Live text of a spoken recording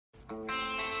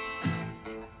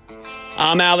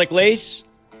I'm Alec Lace.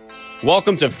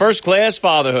 Welcome to First Class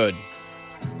Fatherhood.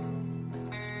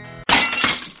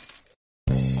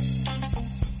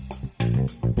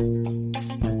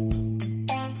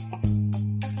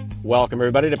 Welcome,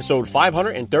 everybody, to episode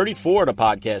 534 of the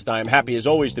podcast. I am happy, as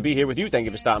always, to be here with you. Thank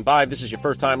you for stopping by. If this is your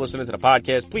first time listening to the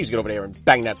podcast, please get over there and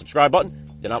bang that subscribe button.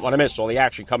 You do not want to miss all the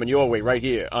action coming your way right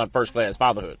here on First Class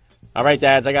Fatherhood. All right,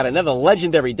 dads, I got another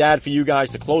legendary dad for you guys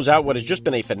to close out what has just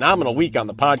been a phenomenal week on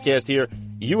the podcast here.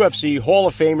 UFC Hall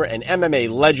of Famer and MMA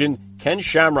legend Ken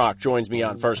Shamrock joins me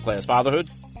on First Class Fatherhood.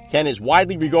 Ken is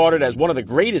widely regarded as one of the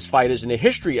greatest fighters in the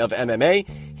history of MMA.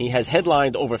 He has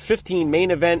headlined over 15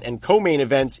 main event and co-main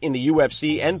events in the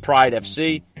UFC and Pride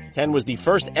FC. Ken was the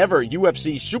first ever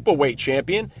UFC Superweight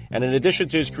champion, and in addition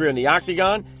to his career in the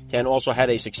Octagon, Ken also had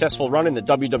a successful run in the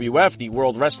WWF, the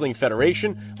World Wrestling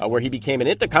Federation, where he became an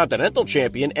Intercontinental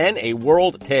Champion and a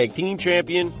World Tag Team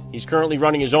Champion. He's currently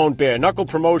running his own bare knuckle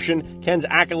promotion. Ken's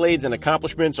accolades and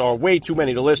accomplishments are way too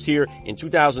many to list here. In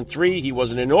 2003, he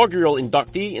was an inaugural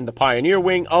inductee in the Pioneer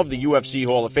Wing of the UFC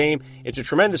Hall of Fame. It's a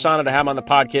tremendous honor to have him on the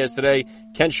podcast today.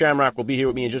 Ken Shamrock will be here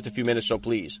with me in just a few minutes, so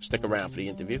please stick around for the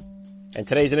interview. And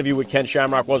today's interview with Ken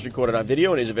Shamrock was recorded on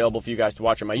video and is available for you guys to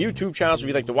watch on my YouTube channel. So if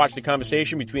you'd like to watch the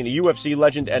conversation between the UFC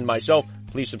legend and myself,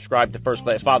 please subscribe to First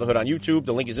Class Fatherhood on YouTube.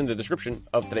 The link is in the description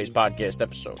of today's podcast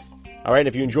episode. All right,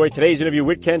 if you enjoyed today's interview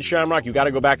with Ken Shamrock, you got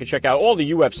to go back and check out all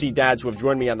the UFC dads who have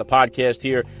joined me on the podcast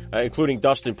here, including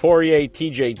Dustin Poirier,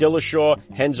 TJ Dillashaw,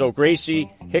 Renzo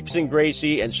Gracie, Rickson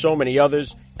Gracie, and so many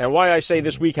others. And why I say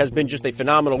this week has been just a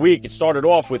phenomenal week. It started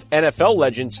off with NFL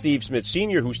legend Steve Smith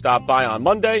Sr., who stopped by on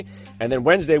Monday. And then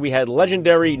Wednesday, we had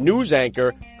legendary news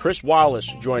anchor Chris Wallace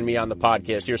join me on the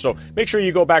podcast here. So make sure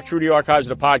you go back through the archives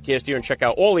of the podcast here and check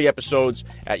out all the episodes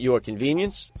at your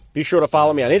convenience. Be sure to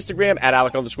follow me on Instagram at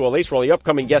Alec_Lace for all the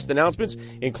upcoming guest announcements,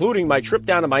 including my trip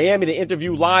down to Miami to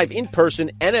interview live in person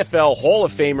NFL Hall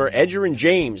of Famer Edgerrin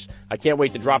James. I can't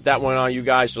wait to drop that one on you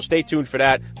guys, so stay tuned for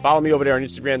that. Follow me over there on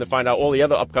Instagram to find out all the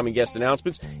other upcoming guest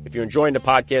announcements. If you're enjoying the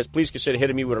podcast, please consider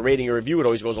hitting me with a rating or review. It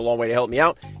always goes a long way to help me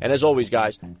out. And as always,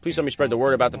 guys, please help me spread the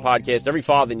word about the podcast. Every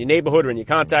father in your neighborhood or in your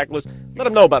contact list, let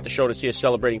them know about the show to see us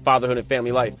celebrating fatherhood and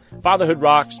family life. Fatherhood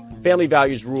rocks, family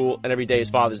values rule, and every day is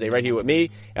Father's Day right here with me.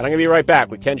 And I'm going to be right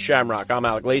back with Ken Shamrock. I'm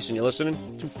Alec Lace, and you're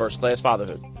listening to First Class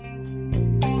Fatherhood.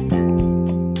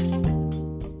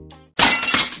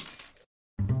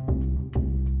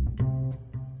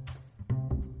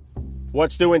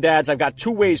 What's doing, dads? I've got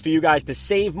two ways for you guys to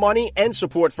save money and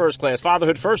support First Class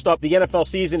Fatherhood. First up, the NFL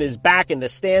season is back and the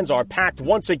stands are packed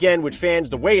once again with fans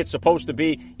the way it's supposed to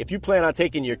be. If you plan on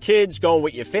taking your kids, going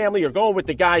with your family, or going with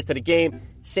the guys to the game,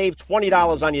 save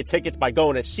 $20 on your tickets by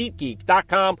going to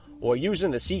SeatGeek.com or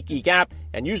using the SeatGeek app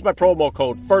and use my promo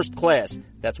code FIRSTCLASS.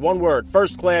 That's one word,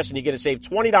 First Class, and you're going to save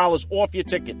 $20 off your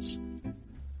tickets.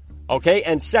 Okay,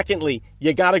 and secondly,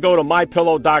 you got to go to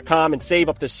MyPillow.com and save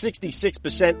up to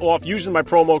 66% off using my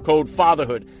promo code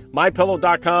FATHERHOOD.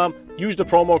 MyPillow.com, use the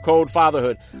promo code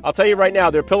FATHERHOOD. I'll tell you right now,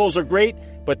 their pillows are great,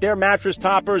 but their mattress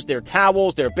toppers, their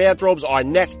towels, their bathrobes are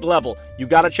next level. You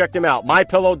got to check them out.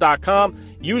 MyPillow.com,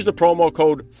 use the promo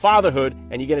code FATHERHOOD,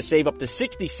 and you're going to save up to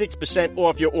 66%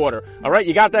 off your order. All right,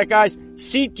 you got that, guys?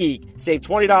 SeatGeek, save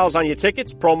 $20 on your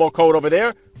tickets, promo code over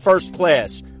there, First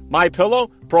Class. MyPillow,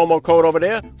 promo code over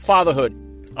there,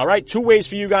 Fatherhood. All right, two ways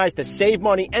for you guys to save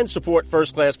money and support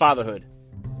First Class Fatherhood.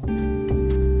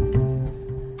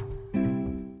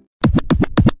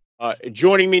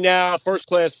 Joining me now, First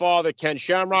Class Father Ken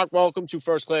Shamrock. Welcome to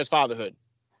First Class Fatherhood.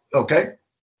 Okay.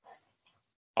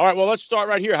 All right, well, let's start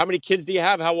right here. How many kids do you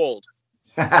have? How old?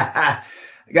 I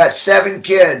got 7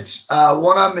 kids.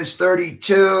 One of them is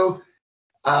 32.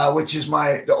 Which is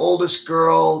the oldest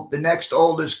girl. The next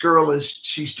oldest girl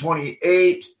she's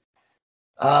 28.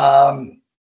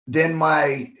 Then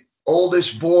my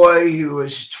oldest boy, who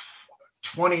is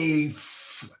 20,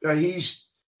 he's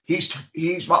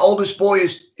my oldest boy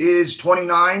is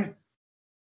 29.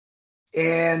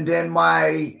 And then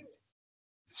my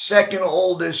second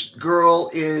oldest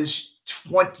girl is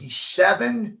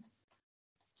 27.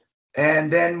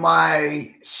 And then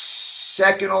my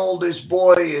second oldest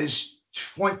boy is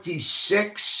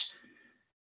 26,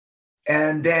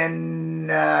 and then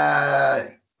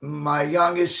my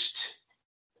youngest,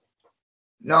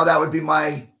 that would be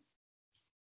my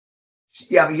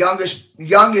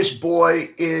youngest boy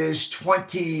is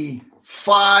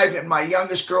 25, and my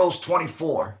youngest girl's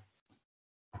 24.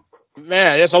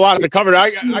 Man, that's a lot to cover.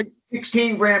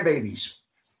 16 grandbabies.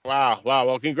 Wow.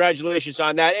 Well, congratulations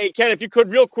on that. Hey, Ken, if you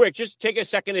could, real quick, just take a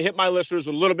second to hit my listeners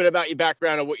with a little bit about your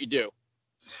background and what you do.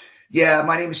 Yeah,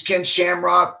 my name is Ken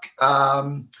Shamrock.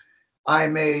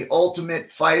 I'm a ultimate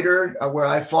fighter where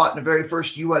I fought in the very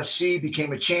first UFC,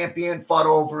 became a champion, fought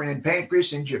over in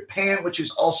Pancras in Japan, which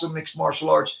is also mixed martial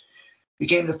arts,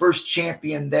 became the first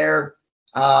champion there.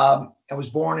 I was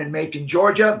born in Macon,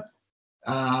 Georgia.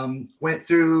 Went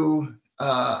through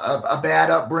a bad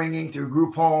upbringing through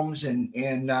group homes and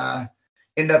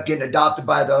ended up getting adopted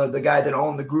by the guy that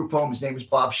owned the group home. His name was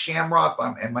Bob Shamrock,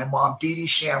 and my mom, Dee Dee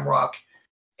Shamrock.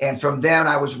 And from then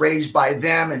I was raised by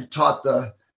them and taught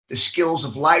the skills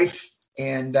of life.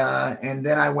 And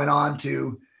then I went on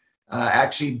to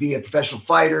actually be a professional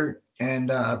fighter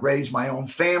and raise my own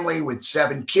family with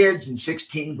 7 kids and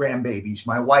 16 grandbabies.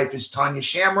 My wife is Tanya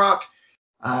Shamrock,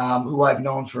 who I've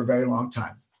known for a very long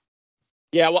time.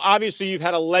 Yeah, well, obviously you've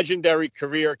had a legendary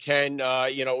career, Ken.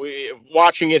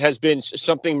 Watching it has been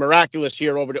something miraculous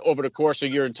here over the course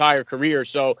of your entire career.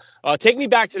 So take me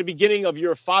back to the beginning of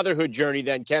your fatherhood journey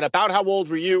then, Ken. About how old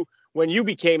were you when you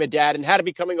became a dad, and how did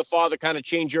becoming a father kind of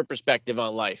change your perspective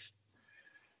on life?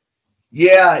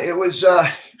 Yeah, it was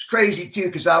crazy too,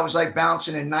 because I was like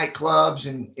bouncing in nightclubs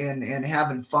and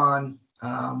having fun.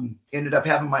 Ended up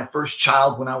having my first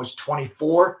child when I was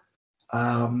 24.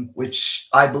 Which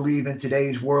I believe in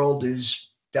today's world is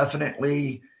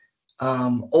definitely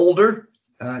older.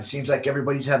 It seems like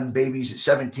everybody's having babies at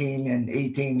 17 and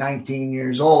 18, 19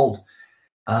 years old.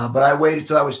 But I waited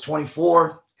till I was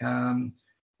 24 and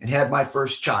had my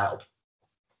first child.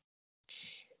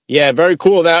 Yeah, very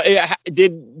cool. Now,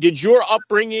 did your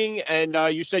upbringing, and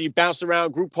you said you bounced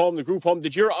around the group home,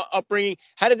 did your upbringing,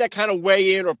 how did that kind of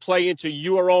weigh in or play into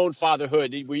your own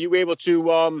fatherhood? Were you able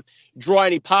to draw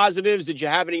any positives? Did you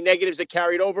have any negatives that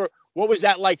carried over? What was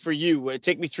that like for you?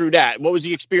 Take me through that. What was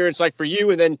the experience like for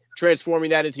you, and then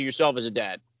transforming that into yourself as a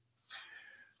dad?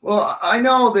 Well, I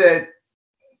know that,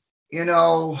 and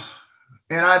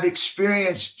I've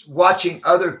experienced watching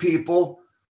other people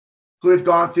who have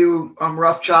gone through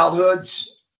rough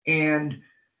childhoods. And,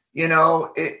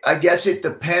 I guess it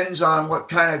depends on what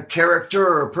kind of character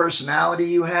or personality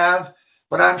you have.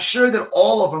 But I'm sure that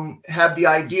all of them have the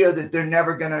idea that they're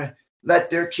never going to let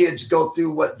their kids go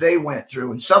through what they went through.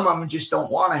 And some of them just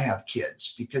don't want to have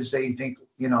kids because they think,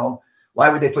 why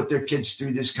would they put their kids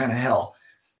through this kind of hell?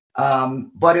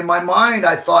 But in my mind,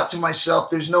 I thought to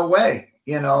myself, there's no way,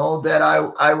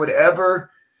 that I would ever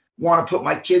want to put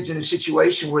my kids in a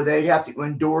situation where they'd have to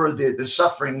endure the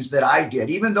sufferings that I did,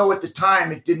 even though at the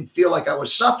time it didn't feel like I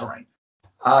was suffering.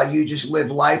 You just live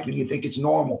life and you think it's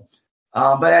normal.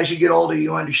 But as you get older,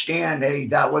 you understand, hey,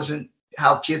 that wasn't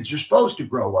how kids are supposed to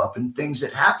grow up, and things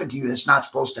that happen to you that's not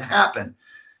supposed to happen.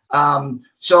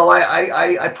 So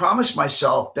I promised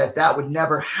myself that would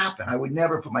never happen. I would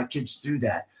never put my kids through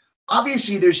that.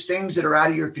 Obviously, there's things that are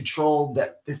out of your control,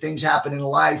 that the things happen in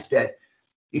life that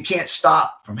you can't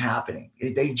stop from happening.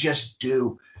 They just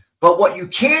do. But what you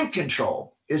can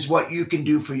control is what you can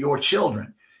do for your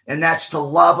children. And that's to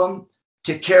love them,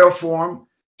 to care for them,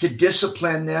 to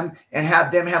discipline them, and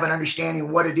have them have an understanding of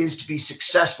what it is to be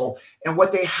successful and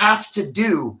what they have to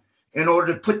do in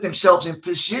order to put themselves in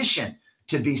position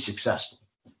to be successful.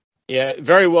 Yeah,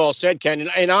 very well said, Ken.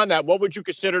 And on that, what would you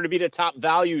consider to be the top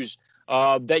values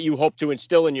that you hope to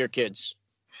instill in your kids?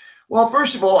 Well,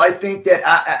 first of all, I think that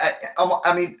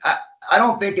I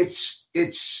don't think it's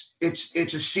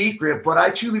a secret, but I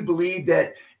truly believe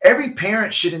that every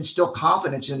parent should instill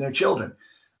confidence in their children.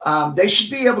 They should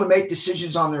be able to make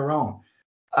decisions on their own.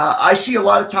 I see a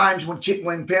lot of times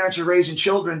when parents are raising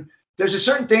children, there's a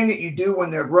certain thing that you do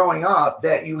when they're growing up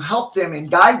that you help them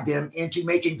and guide them into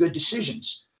making good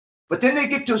decisions. But then they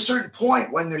get to a certain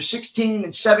point when they're 16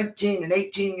 and 17 and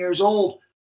 18 years old,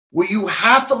 where you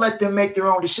have to let them make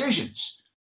their own decisions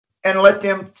and let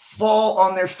them fall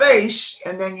on their face,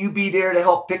 and then you be there to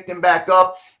help pick them back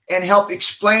up and help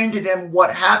explain to them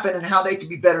what happened and how they can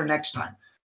be better next time.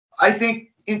 I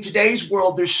think in today's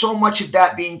world, there's so much of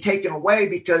that being taken away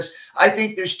because I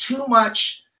think there's too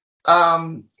much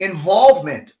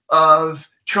involvement of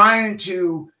trying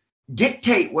to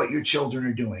dictate what your children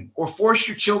are doing or force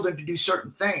your children to do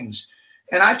certain things.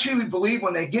 And I truly believe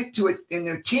when they get to it in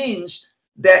their teens,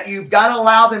 that you've got to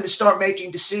allow them to start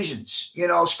making decisions,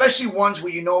 especially ones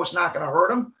where it's not going to hurt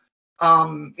them.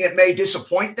 It may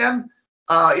disappoint them.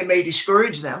 It may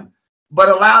discourage them, but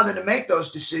allow them to make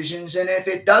those decisions. And if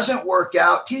it doesn't work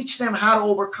out, teach them how to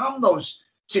overcome those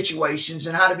situations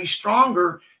and how to be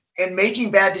stronger. And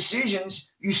making bad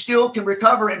decisions, you still can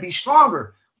recover and be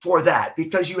stronger for that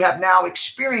because you have now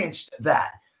experienced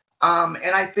that.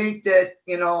 And I think that,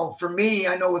 for me,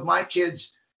 I know with my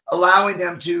kids, allowing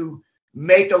them to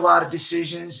make a lot of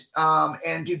decisions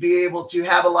and to be able to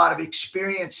have a lot of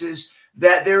experiences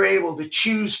that they're able to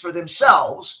choose for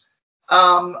themselves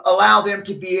allow them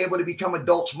to be able to become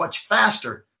adults much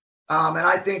faster. And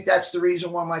I think that's the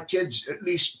reason why my kids, at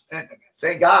least,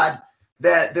 thank God,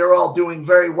 that they're all doing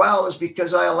very well, is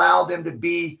because I allow them to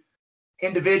be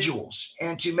individuals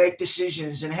and to make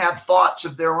decisions and have thoughts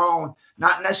of their own,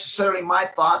 not necessarily my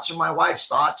thoughts or my wife's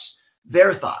thoughts,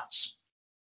 their thoughts.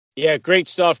 Yeah, great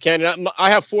stuff, Ken. I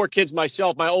have 4 kids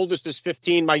myself. My oldest is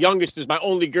 15. My youngest is my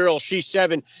only girl. She's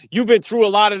 7. You've been through a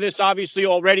lot of this, obviously,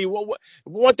 already.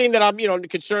 One thing that I'm,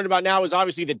 concerned about now is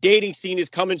obviously the dating scene is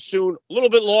coming soon. A little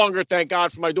bit longer, thank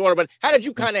God, for my daughter. But how did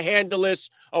you kind of handle this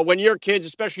when your kids,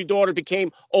 especially daughter,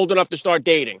 became old enough to start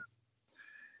dating?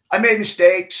 I made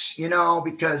mistakes,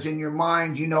 because in your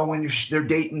mind, when they're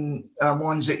dating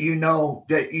ones that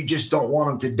that you just don't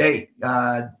want them to date.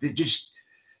 They just,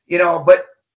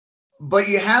 but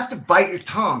you have to bite your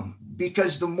tongue,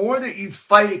 because the more that you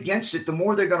fight against it, the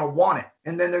more they're going to want it.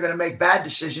 And then they're going to make bad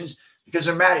decisions because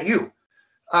they're mad at you.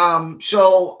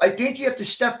 So I think you have to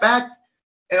step back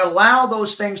and allow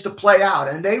those things to play out,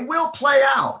 and they will play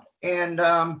out, and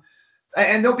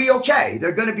they'll be okay.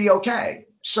 They're going to be okay.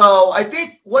 So I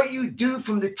think what you do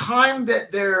from the time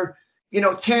that they're,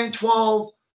 10, 12,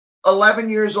 11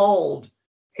 years old,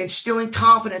 instilling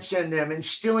confidence in them,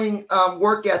 instilling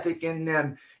work ethic in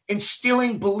them,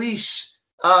 instilling beliefs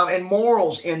and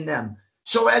morals in them.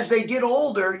 So as they get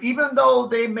older, even though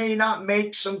they may not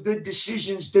make some good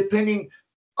decisions depending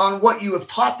on what you have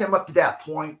taught them up to that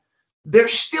point, they're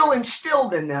still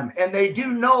instilled in them, and they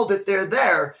do know that they're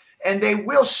there, and they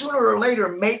will sooner or later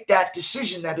make that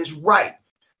decision that is right.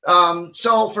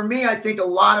 So for me, I think a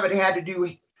lot of it had to do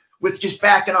with just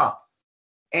backing up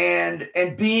and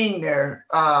being there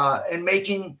and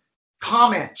making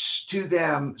comments to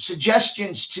them,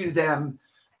 suggestions to them,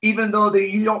 even though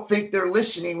you don't think they're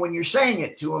listening when you're saying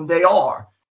it to them, they are.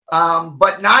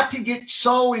 But not to get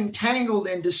so entangled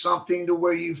into something to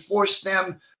where you force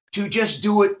them to just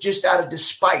do it just out of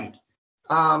despite.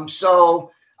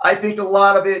 So I think a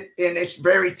lot of it, and it's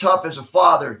very tough as a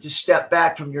father to step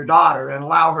back from your daughter and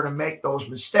allow her to make those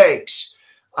mistakes.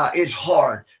 It's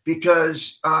hard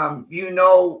because you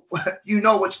know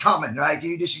what's coming, right?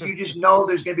 You just know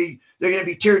they're going to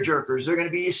be tear jerkers. They're going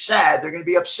to be sad. They're going to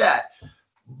be upset,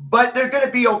 but they're going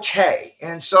to be okay.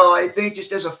 And so I think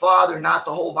just as a father, not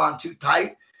to hold on too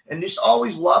tight and just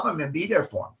always love them and be there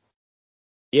for them.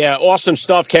 Yeah, awesome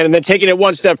stuff, Ken. And then taking it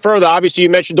one step further, obviously you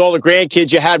mentioned all the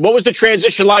grandkids you had. What was the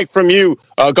transition like from you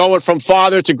going from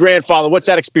father to grandfather? What's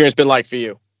that experience been like for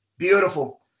you?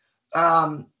 Beautiful.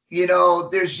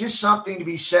 There's just something to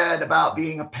be said about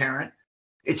being a parent.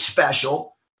 It's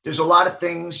special. There's a lot of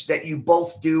things that you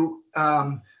both do,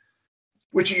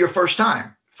 which are your first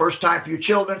time for your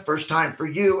children, first time for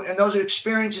you. And those are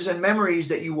experiences and memories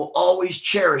that you will always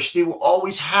cherish. You will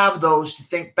always have those to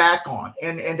think back on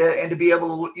and to be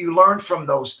able to, you learn from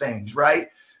those things, right?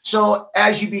 So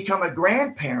as you become a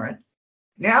grandparent,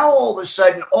 now all of a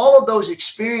sudden, all of those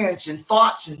experiences and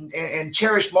thoughts and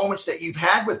cherished moments that you've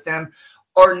had with them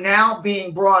are now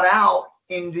being brought out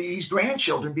in these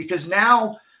grandchildren, because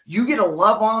now you get to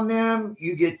love on them,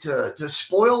 you get to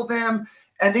spoil them,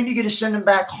 and then you get to send them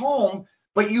back home.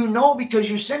 But because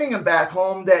you're sending them back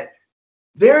home, that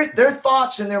their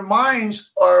thoughts and their minds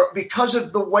are, because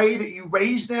of the way that you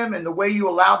raise them and the way you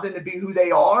allowed them to be who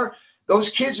they are, those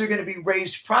kids are going to be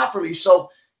raised properly.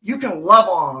 So you can love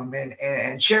on them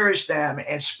and cherish them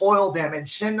and spoil them and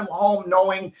send them home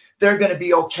knowing they're going to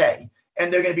be okay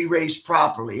and they're going to be raised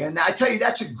properly. And I tell you,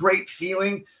 that's a great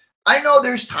feeling. I know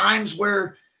there's times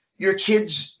where your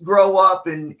kids grow up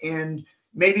and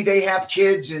maybe they have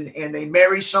kids and they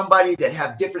marry somebody that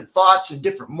have different thoughts and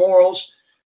different morals.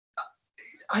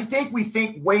 I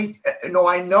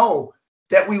know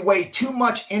that we weigh too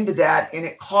much into that, and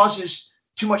it causes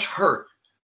too much hurt,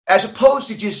 as opposed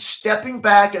to just stepping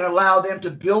back and allow them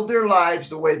to build their lives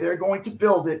the way they're going to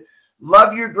build it.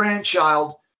 Love your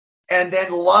grandchild and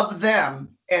then love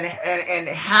them and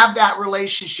have that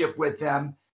relationship with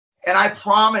them. And I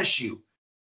promise you,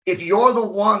 if you're the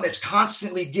one that's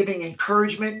constantly giving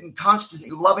encouragement and constantly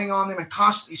loving on them and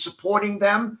constantly supporting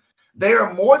them, they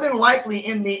are more than likely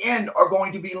in the end are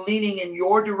going to be leaning in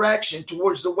your direction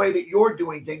towards the way that you're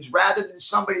doing things, rather than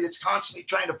somebody that's constantly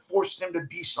trying to force them to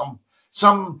be some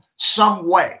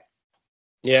way.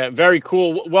 Yeah, very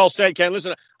cool. Well said, Ken.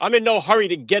 Listen, I'm in no hurry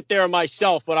to get there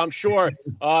myself, but I'm sure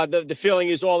the feeling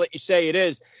is all that you say it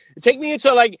is. Take me into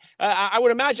I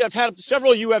would imagine I've had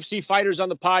several UFC fighters on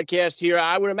the podcast here.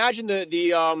 I would imagine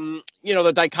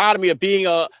the dichotomy of being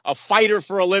a fighter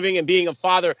for a living and being a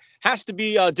father has to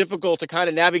be difficult to kind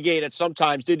of navigate at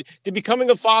sometimes. Did becoming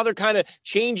a father kind of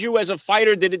change you as a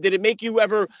fighter? Did it make you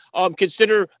ever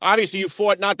consider? Obviously, you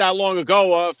fought not that long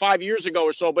ago, 5 years ago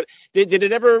or so. But did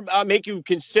it ever make you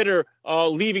consider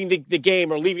leaving the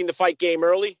game or leaving the fight game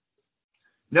early?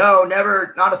 No,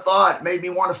 never, not a thought. It made me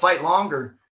want to fight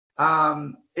longer.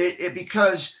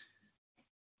 Because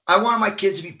I wanted my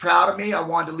kids to be proud of me. I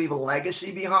wanted to leave a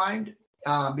legacy behind,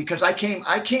 because I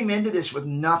came into this with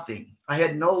nothing. I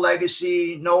had no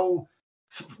legacy, no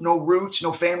roots,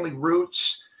 no family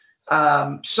roots.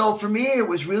 So for me, it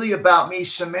was really about me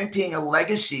cementing a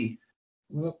legacy,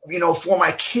 for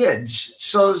my kids,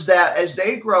 so that as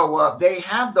they grow up, they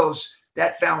have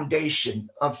that foundation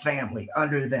of family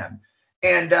under them,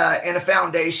 and a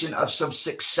foundation of some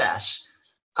success.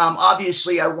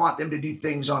 Obviously, I want them to do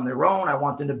things on their own. I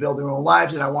want them to build their own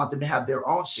lives, and I want them to have their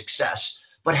own success.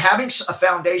 But having a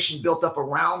foundation built up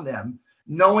around them,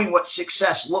 knowing what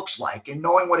success looks like and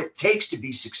knowing what it takes to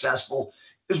be successful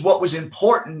is what was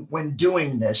important when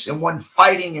doing this and when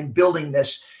fighting and building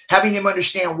this, having them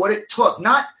understand what it took,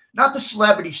 not the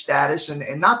celebrity status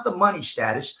and not the money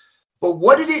status, but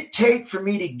what did it take for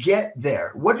me to get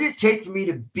there? What did it take for me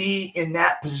to be in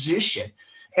that position?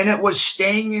 And it was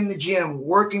staying in the gym,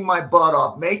 working my butt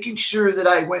off, making sure that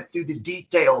I went through the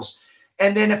details.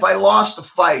 And then if I lost a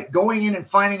fight, going in and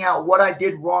finding out what I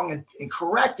did wrong and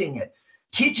correcting it,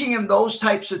 teaching him those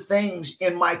types of things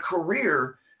in my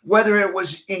career, whether it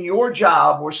was in your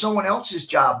job or someone else's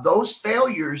job, those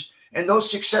failures and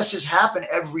those successes happen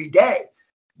every day.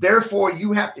 Therefore,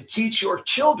 you have to teach your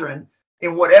children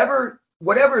in whatever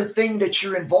thing that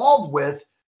you're involved with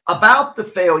about the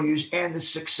failures and the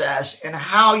success and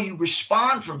how you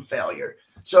respond from failure.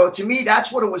 So to me,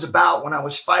 that's what it was about when I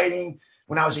was fighting,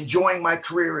 when I was enjoying my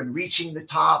career and reaching the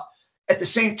top. At the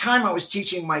same time, I was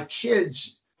teaching my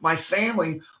kids, my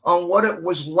family, on what it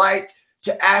was like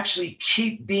to actually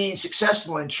keep being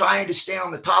successful and trying to stay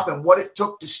on the top and what it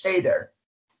took to stay there.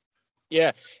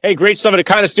 Yeah. Hey, great stuff. And it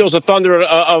kind of steals the thunder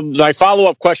of my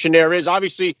follow-up question there is,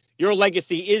 obviously, your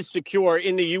legacy is secure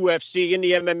in the UFC, in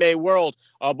the MMA world.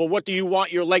 But what do you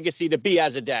want your legacy to be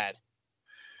as a dad?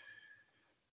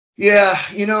 Yeah,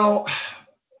 for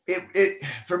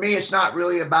me, it's not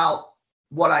really about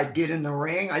what I did in the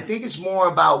ring. I think it's more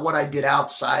about what I did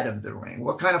outside of the ring.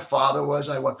 What kind of father was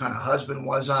I? What kind of husband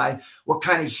was I? What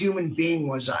kind of human being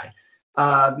was I?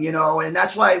 And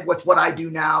that's why with what I do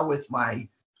now with my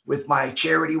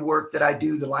charity work that I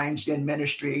do, the Lions Den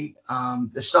Ministry,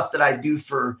 the stuff that I do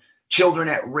for children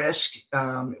at risk,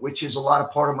 which is a lot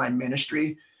of part of my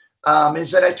ministry,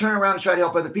 is that I turn around and try to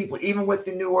help other people. Even with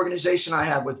the new organization I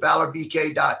have with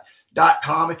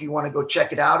ValorBK.com, if you want to go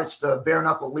check it out, it's the bare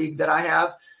knuckle league that I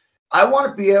have. I want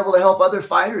to be able to help other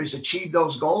fighters achieve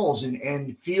those goals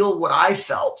and feel what I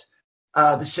felt,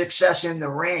 the success in the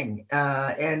ring,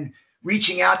 and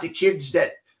reaching out to kids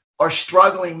that are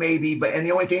struggling maybe, and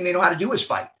the only thing they know how to do is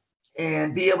fight,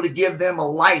 and be able to give them a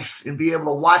life and be able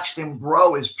to watch them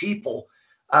grow as people.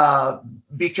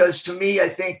 Because to me, I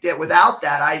think that without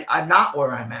that, I'm not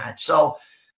where I'm at. So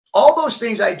all those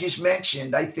things I just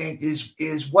mentioned, I think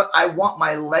is what I want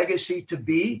my legacy to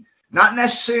be, not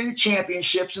necessarily the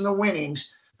championships and the winnings,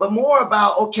 but more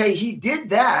about, okay, he did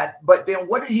that, but then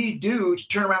what did he do to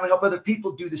turn around and help other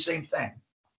people do the same thing?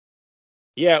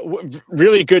 Yeah,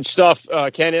 really good stuff,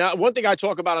 Ken. And one thing I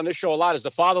talk about on this show a lot is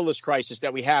the fatherless crisis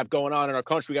that we have going on in our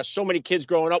country. We got so many kids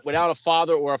growing up without a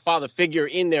father or a father figure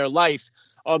in their life.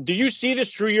 Do you see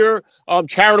this through your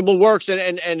charitable works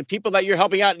and people that you're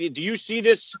helping out? Do you see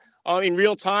this in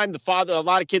real time? A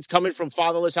lot of kids coming from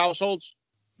fatherless households?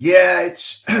 Yeah, it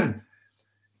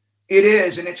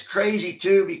is. And it's crazy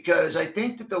too, because I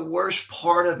think that the worst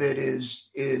part of it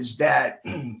is that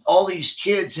all these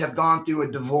kids have gone through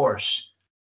a divorce.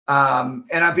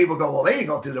 And people go, well, they didn't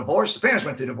go through divorce. The parents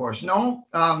went through divorce. No,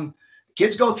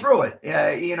 kids go through it.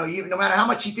 No matter how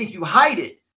much you think you hide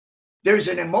it, there's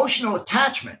an emotional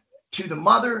attachment to the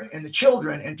mother and the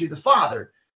children and to the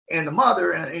father and the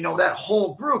mother and, that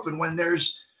whole group. And when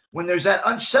there's that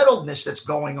unsettledness that's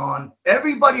going on,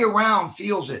 everybody around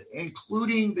feels it,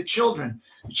 including the children.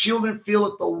 The children feel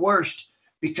it the worst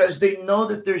because they know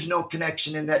that there's no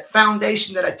connection. And that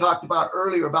foundation that I talked about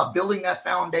earlier, about building that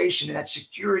foundation and that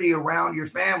security around your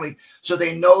family so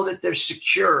they know that they're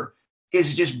secure,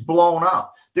 is just blown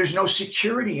up. There's no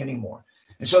security anymore.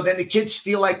 And so then the kids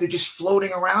feel like they're just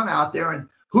floating around out there, and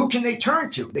who can they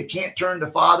turn to? They can't turn to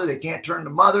father. They can't turn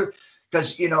to mother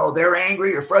because, they're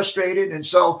angry or frustrated. And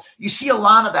so you see a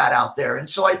lot of that out there. And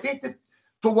so I think that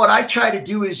for what I try to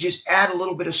do is just add a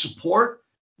little bit of support,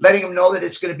 letting them know that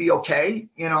it's going to be okay.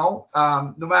 No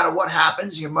matter what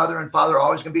happens, your mother and father are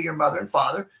always going to be your mother and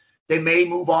father. They may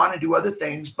move on and do other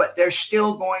things, but they're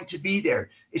still going to be there.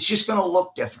 It's just going to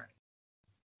look different.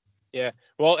 Yeah.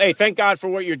 Well, hey, thank God for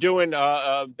what you're doing.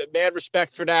 Mad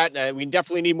respect for that. We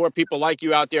definitely need more people like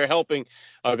you out there helping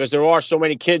because there are so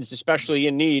many kids, especially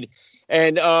in need.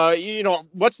 And,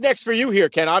 what's next for you here,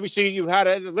 Ken? Obviously, you've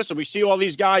had listen, we see all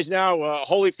these guys now,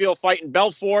 Holyfield fighting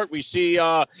Belfort. We see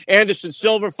Anderson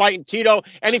Silva fighting Tito.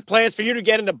 Any plans for you to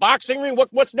get in the boxing ring?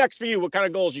 What's next for you? What kind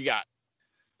of goals you got?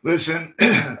 Listen,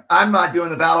 I'm not doing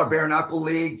the Valor Bare Knuckle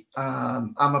League.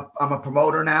 I'm a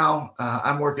promoter now.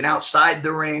 I'm working outside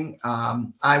the ring.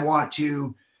 I want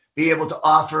to be able to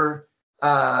offer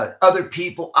other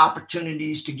people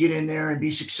opportunities to get in there and be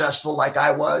successful like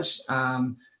I was.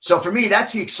 So for me,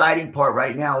 that's the exciting part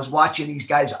right now is watching these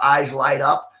guys' eyes light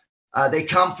up. They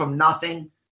come from nothing,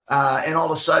 and all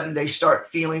of a sudden they start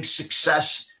feeling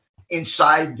success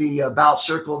inside the bout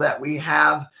circle that we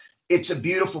have. It's a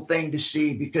beautiful thing to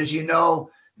see because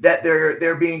that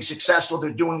they're being successful.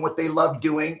 They're doing what they love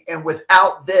doing. And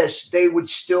without this, they would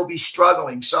still be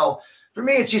struggling. So for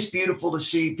me, it's just beautiful to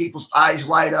see people's eyes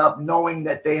light up, knowing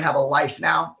that they have a life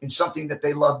now and something that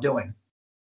they love doing.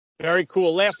 Very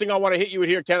cool. Last thing I want to hit you with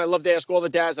here, Ken, I'd love to ask all the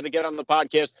dads that I get on the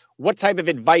podcast, what type of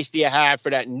advice do you have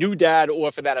for that new dad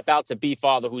or for that about-to-be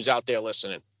father who's out there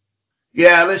listening?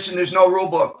 Yeah, listen, there's no rule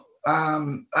book.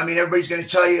 Everybody's going to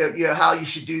tell you, how you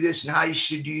should do this and how you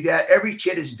should do that. Every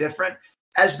kid is different.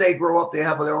 As they grow up, they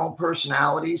have their own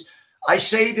personalities. I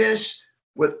say this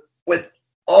with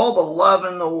all the love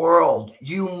in the world.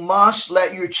 You must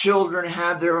let your children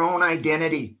have their own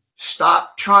identity.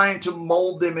 Stop trying to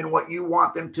mold them in what you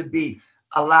want them to be.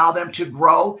 Allow them to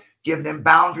grow. Give them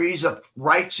boundaries of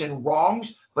rights and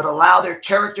wrongs, but allow their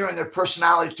character and their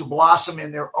personality to blossom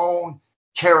in their own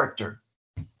character.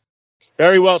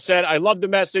 Very well said. I love the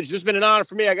message. This has been an honor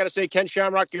for me. I got to say, Ken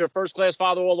Shamrock, you're a first-class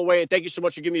father all the way. And thank you so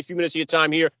much for giving me a few minutes of your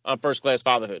time here on First Class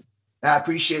Fatherhood. I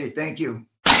appreciate it. Thank you.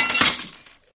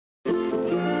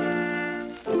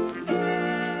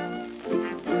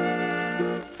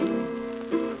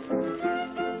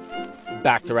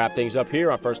 Back to wrap things up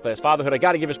here on First Class Fatherhood. I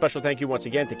got to give a special thank you once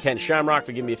again to Ken Shamrock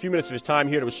for giving me a few minutes of his time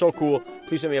here. It was so cool.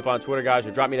 Please hit me up on Twitter, guys,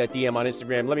 or drop me that DM on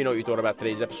Instagram. Let me know what you thought about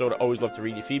today's episode. I always love to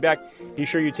read your feedback. Be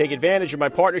sure you take advantage of my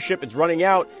partnership. It's running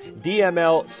out.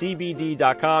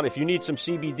 DMLCBD.com. If you need some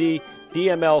CBD,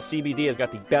 DML CBD has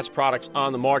got the best products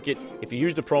on the market. If you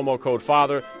use the promo code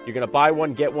FATHER, you're going to buy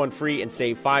one, get one free, and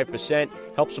save 5%.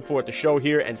 Help support the show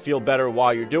here and feel better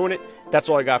while you're doing it. That's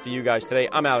all I got for you guys today.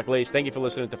 I'm Alec Lace. Thank you for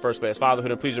listening to First Class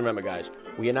Fatherhood. And please remember, guys,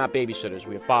 we are not babysitters.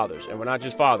 We are fathers. And we're not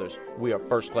just fathers. We are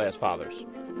first-class fathers.